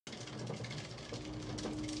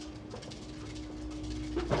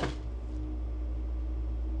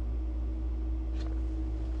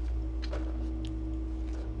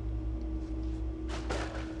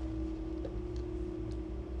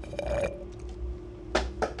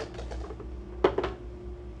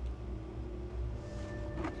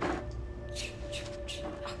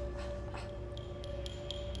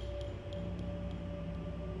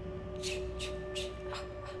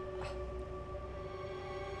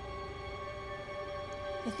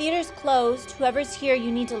The theater's closed. Whoever's here,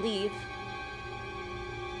 you need to leave.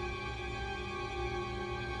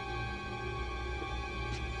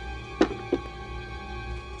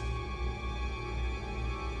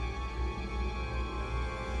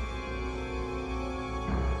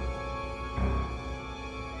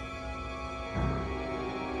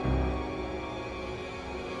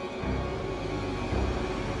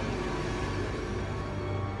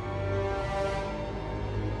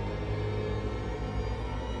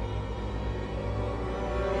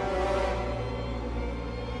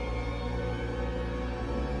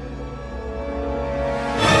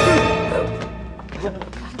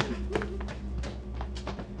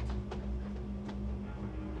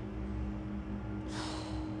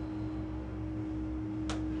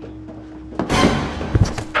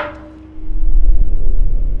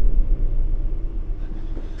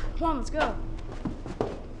 Come on, let's go.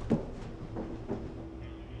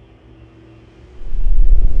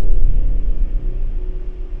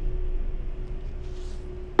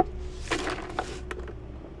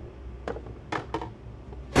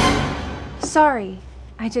 Sorry,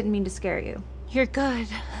 I didn't mean to scare you. You're good.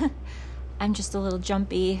 I'm just a little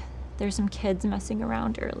jumpy. There's some kids messing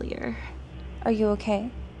around earlier. Are you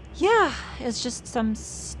okay? Yeah, it's just some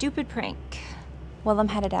stupid prank. Well, I'm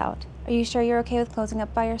headed out. Are you sure you're okay with closing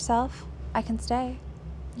up by yourself? I can stay.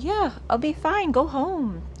 Yeah, I'll be fine. Go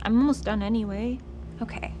home. I'm almost done anyway.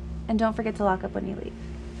 Okay, and don't forget to lock up when you leave.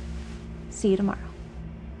 See you tomorrow.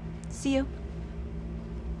 See you.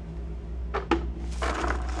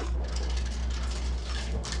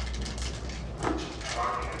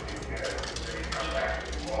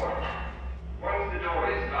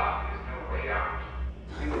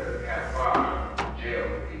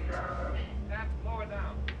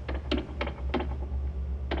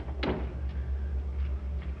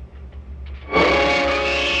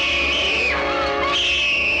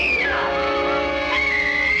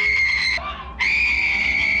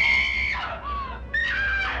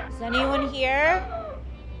 Is anyone here?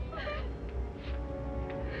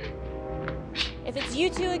 If it's you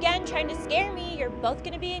two again trying to scare me, you're both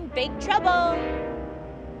gonna be in big trouble.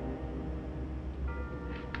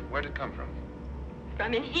 Where'd it come from?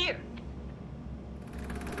 From in here.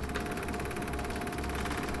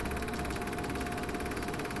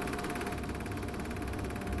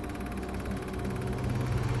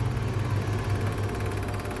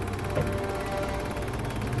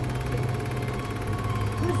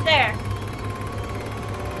 Who's there?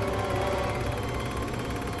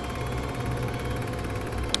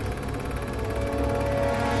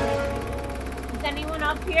 Is anyone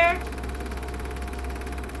up here?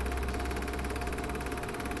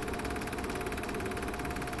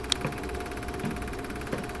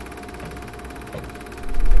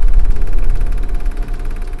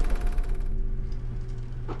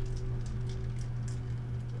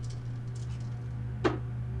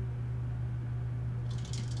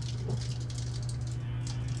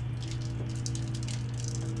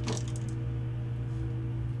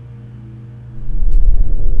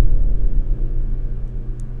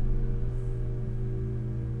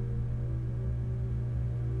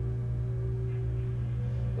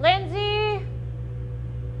 Lindsey?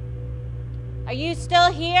 Are you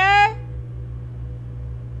still here?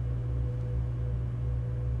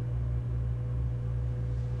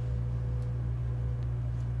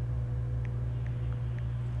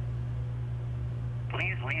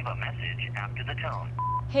 Please leave a message after the tone.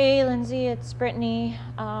 Hey, Lindsey, it's Brittany.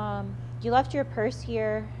 You left your purse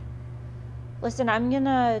here. Listen, I'm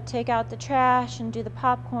gonna take out the trash and do the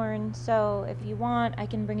popcorn, so if you want, I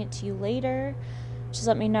can bring it to you later. Just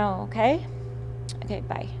let me know, okay? Okay,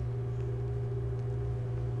 bye.